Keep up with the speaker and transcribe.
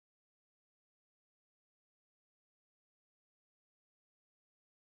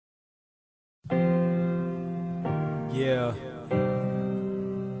Yeah,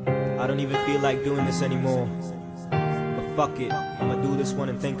 I don't even feel like doing this anymore, but fuck it, I'ma do this one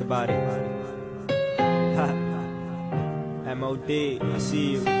and think about it. M.O.D., I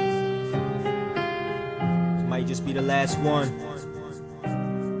see you. This might just be the last one.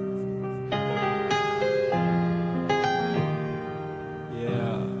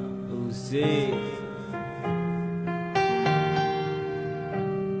 Yeah, Uzi.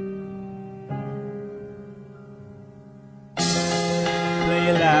 Play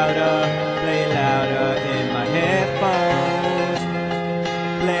it louder in my headphones.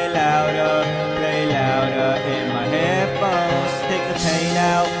 Play louder in my headphones. Take the pain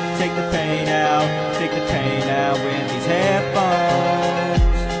out, take the pain out, take the pain out with these headphones.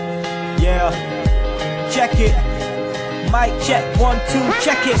 Yeah, check it. Mic check, 1, 2,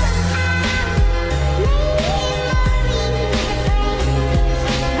 check it.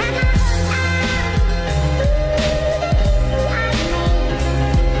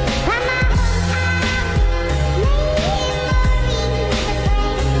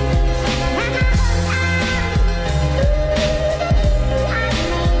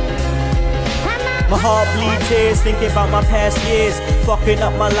 My heart bleeds tears, thinking about my past years, fucking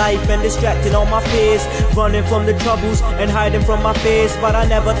up my life and distracting all my fears, running from the troubles and hiding from my fears. But I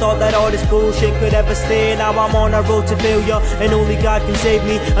never thought that all this bullshit could ever stay. Now I'm on a road to failure and only God can save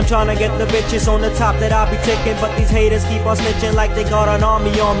me. I'm trying to get the riches on the top that I'll be taking, but these haters keep on snitching like they got an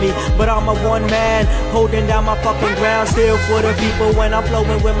army on me. But I'm a one man, holding down my fucking ground, still for the people when I'm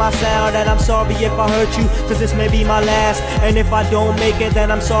flowing with my sound. And I'm sorry if I hurt you, cause this may be my last. And if I don't make it, then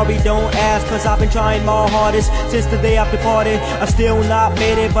I'm sorry, don't ask, cause I've been trying my hardest since the day I departed. I've still not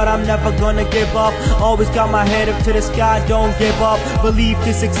made it, but I'm never gonna give up. Always got my head up to the sky, don't give up. Believe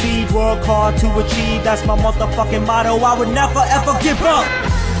to succeed, work hard to achieve. That's my motherfucking motto, I would never ever give up.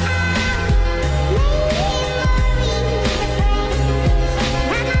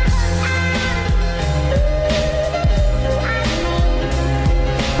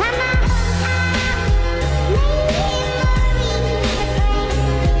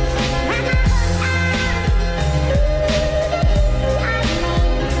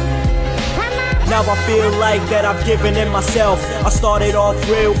 Now I feel like that I've given in myself. I started off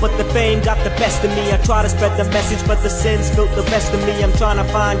real, but the fame got the best of me. I try to spread the message, but the sins built the best of me. I'm trying to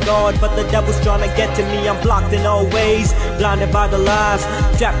find God, but the devil's trying to get to me. I'm blocked in all ways, blinded by the lies,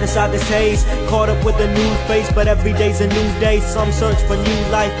 trapped inside this haze, caught up with a new face, but every day's a new day. Some search for new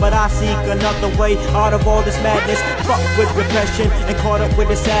life, but I seek another way out of all this madness. Fuck with depression and caught up with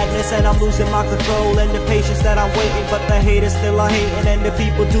the sadness, and I'm losing my control and the patience that I'm waiting. But the haters still are hating and the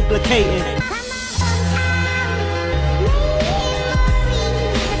people duplicating.